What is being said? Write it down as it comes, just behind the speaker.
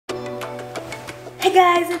Hey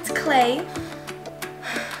guys, it's Clay.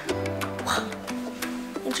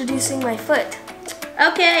 Introducing my foot.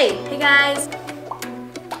 Okay, hey guys.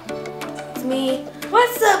 It's me.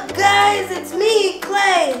 What's up guys? It's me,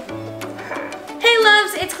 Clay. Hey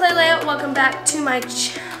loves, it's Klailea. Welcome back to my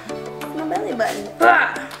belly button.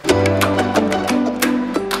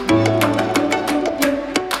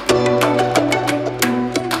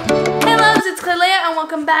 Klailea and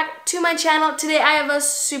welcome back to my channel. Today I have a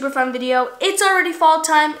super fun video. It's already fall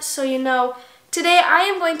time, so you know. Today I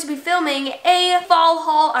am going to be filming a fall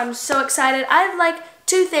haul. I'm so excited. I'd like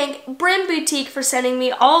to thank Brim Boutique for sending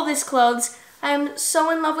me all this clothes. I'm so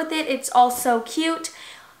in love with it. It's all so cute.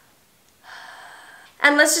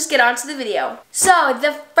 And let's just get on to the video. So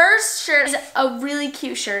the first shirt is a really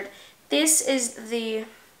cute shirt. This is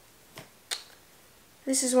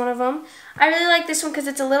one of them. I really like this one because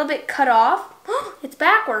it's a little bit cut off. It's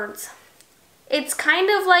backwards. It's kind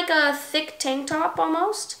of like a thick tank top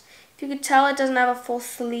almost. If you could tell, it doesn't have a full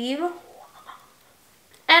sleeve. And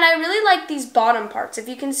I really like these bottom parts. If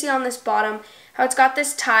you can see on this bottom how it's got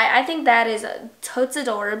this tie, I think that is totes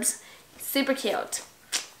adorbs. Super cute.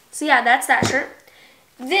 So yeah, that's that shirt.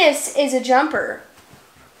 This is a jumper,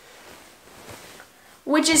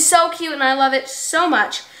 which is so cute and I love it so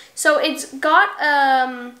much. So it's got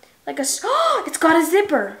it's got a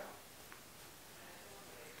zipper.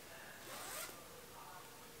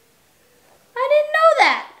 I didn't know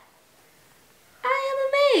that. I am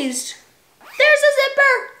amazed. There's a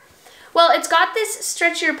zipper. Well, it's got this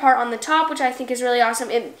stretchier part on the top, which I think is really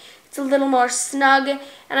awesome. It's a little more snug, and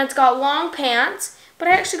it's got long pants, but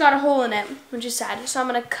I actually got a hole in it, which is sad. So I'm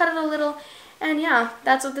going to cut it a little, and yeah,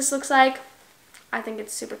 that's what this looks like. I think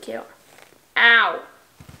it's super cute. Ow.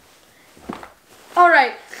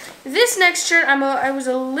 Alright, this next shirt, I was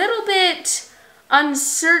a little bit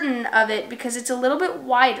uncertain of it because it's a little bit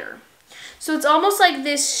wider. So it's almost like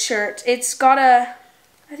this shirt. It's got I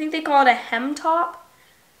think they call it a hem top.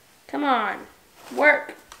 Come on,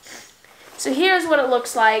 work. So here's what it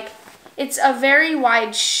looks like. It's a very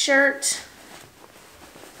wide shirt,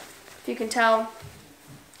 if you can tell.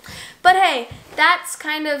 But hey, that's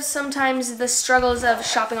kind of sometimes the struggles of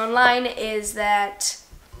shopping online, is that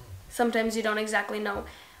sometimes you don't exactly know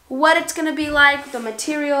what it's going to be like, the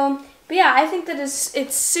material. But yeah, I think that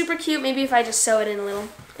it's super cute. Maybe if I just sew it in a little.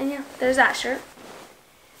 And yeah, there's that shirt.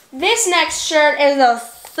 This next shirt is a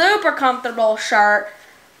super comfortable shirt.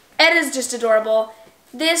 It is just adorable.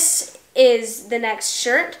 This is the next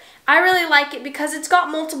shirt. I really like it because it's got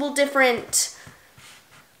multiple different,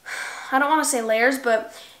 I don't want to say layers,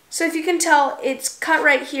 but so if you can tell, it's cut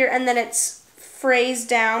right here and then it's phrased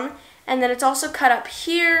down. And then it's also cut up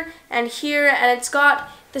here, and it's got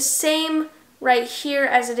the same right here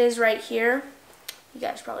as it is right here. You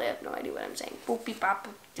guys probably have no idea what I'm saying. Boop, beep, bop,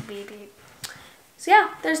 boop, beep, beep. So yeah,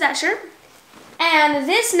 there's that shirt. And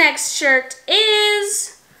this next shirt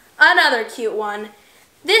is another cute one.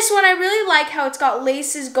 This one I really like how it's got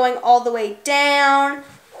laces going all the way down.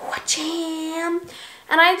 Wha-jam!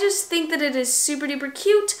 And I just think that it is super duper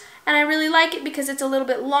cute. And I really like it because it's a little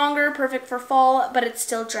bit longer, perfect for fall, but it's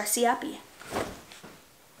still dressy-uppy.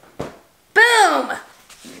 Boom! I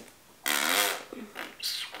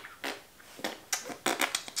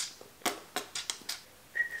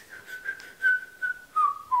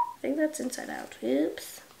think that's inside out.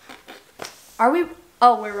 Oops. Are we?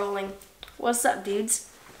 Oh, we're rolling. What's up,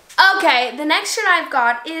 dudes? Okay, the next shirt I've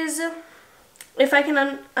got is, if I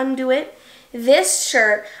can undo it, this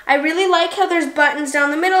shirt. I really like how there's buttons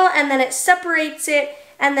down the middle and then it separates it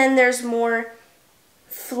and then there's more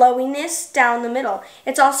flowiness down the middle.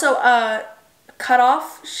 It's also a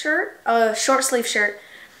cut-off shirt, a short sleeve shirt.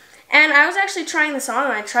 And I was actually trying this on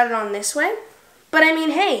and I tried it on this way. But I mean,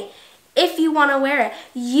 hey, if you want to wear it,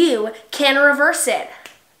 you can reverse it.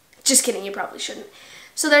 Just kidding, you probably shouldn't.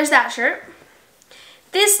 So there's that shirt.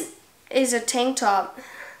 This is a tank top.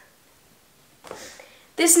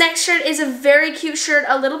 This next shirt is a very cute shirt,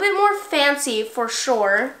 a little bit more fancy for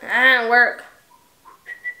sure. Work.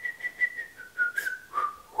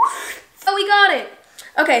 Oh, we got it.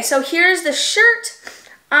 Okay, so here's the shirt.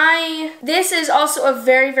 This is also a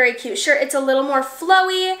very, very cute shirt. It's a little more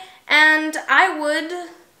flowy, and I would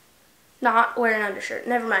not wear an undershirt.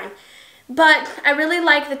 Never mind. But I really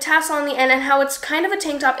like the tassel on the end and how it's kind of a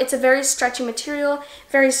tank top. It's a very stretchy material,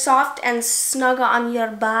 very soft and snug on your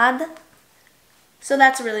bod. So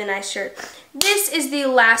that's a really nice shirt. This is the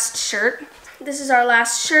last shirt. This is our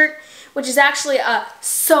last shirt, which is actually a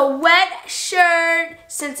sweat shirt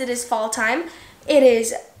since it is fall time. It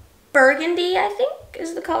is burgundy, I think,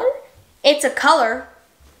 is the color. It's a color,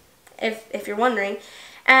 if you're wondering.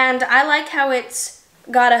 And I like how it's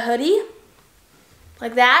got a hoodie.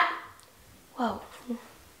 Like that. Whoa.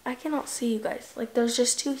 I cannot see you guys. Like, there's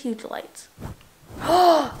just two huge lights.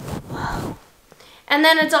 Oh, wow. And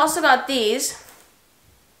then it's also got these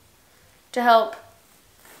to help.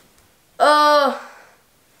 Oh,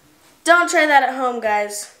 don't try that at home,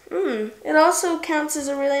 guys. It also counts as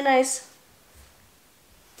a really nice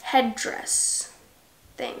headdress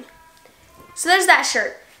thing. So there's that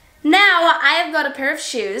shirt. Now I have got a pair of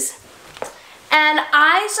shoes, and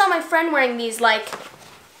I saw my friend wearing these like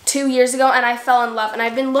 2 years ago, and I fell in love, and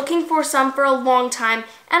I've been looking for some for a long time,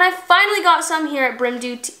 and I finally got some here at Brim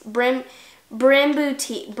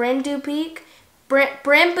Boutique.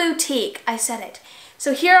 I said it.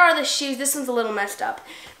 So here are the shoes. This one's a little messed up,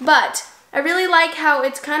 but I really like how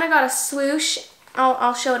it's kind of got a swoosh.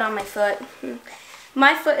 I'll show it on my foot.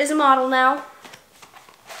 My foot is a model now.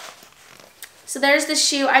 So there's the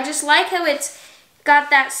shoe. I just like how it's got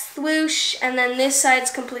that swoosh, and then this side's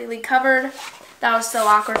completely covered. That was so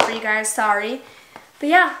awkward for you guys, sorry. But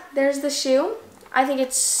yeah, there's the shoe. I think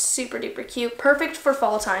it's super duper cute. Perfect for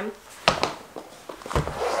fall time.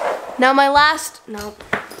 Now my last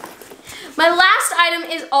item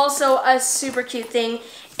is also a super cute thing.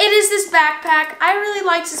 It is this backpack. I really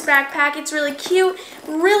like this backpack. It's really cute,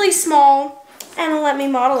 really small, and let me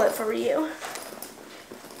model it for you.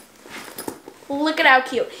 Look at how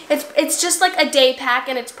cute. It's just like a day pack,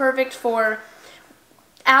 and it's perfect for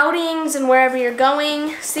outings and wherever you're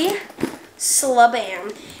going. See?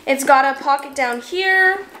 Slabam. It's got a pocket down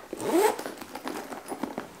here.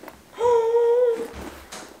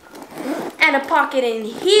 And a pocket in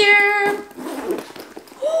here.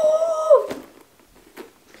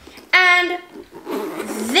 And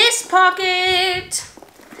this pocket.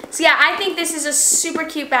 So yeah, I think this is a super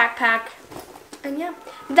cute backpack. And yeah,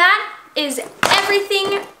 that is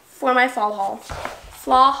everything for my fall haul.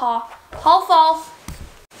 Fall.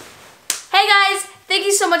 Hey guys, thank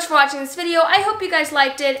you so much for watching this video. I hope you guys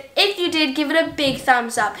liked it. If you did, give it a big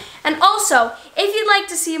thumbs up. And also, if you'd like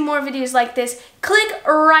to see more videos like this, click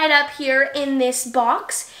right up here in this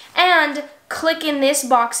box, and click in this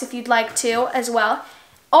box if you'd like to as well.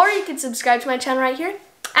 Or you can subscribe to my channel right here.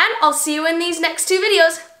 And I'll see you in these next two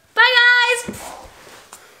videos. Bye guys!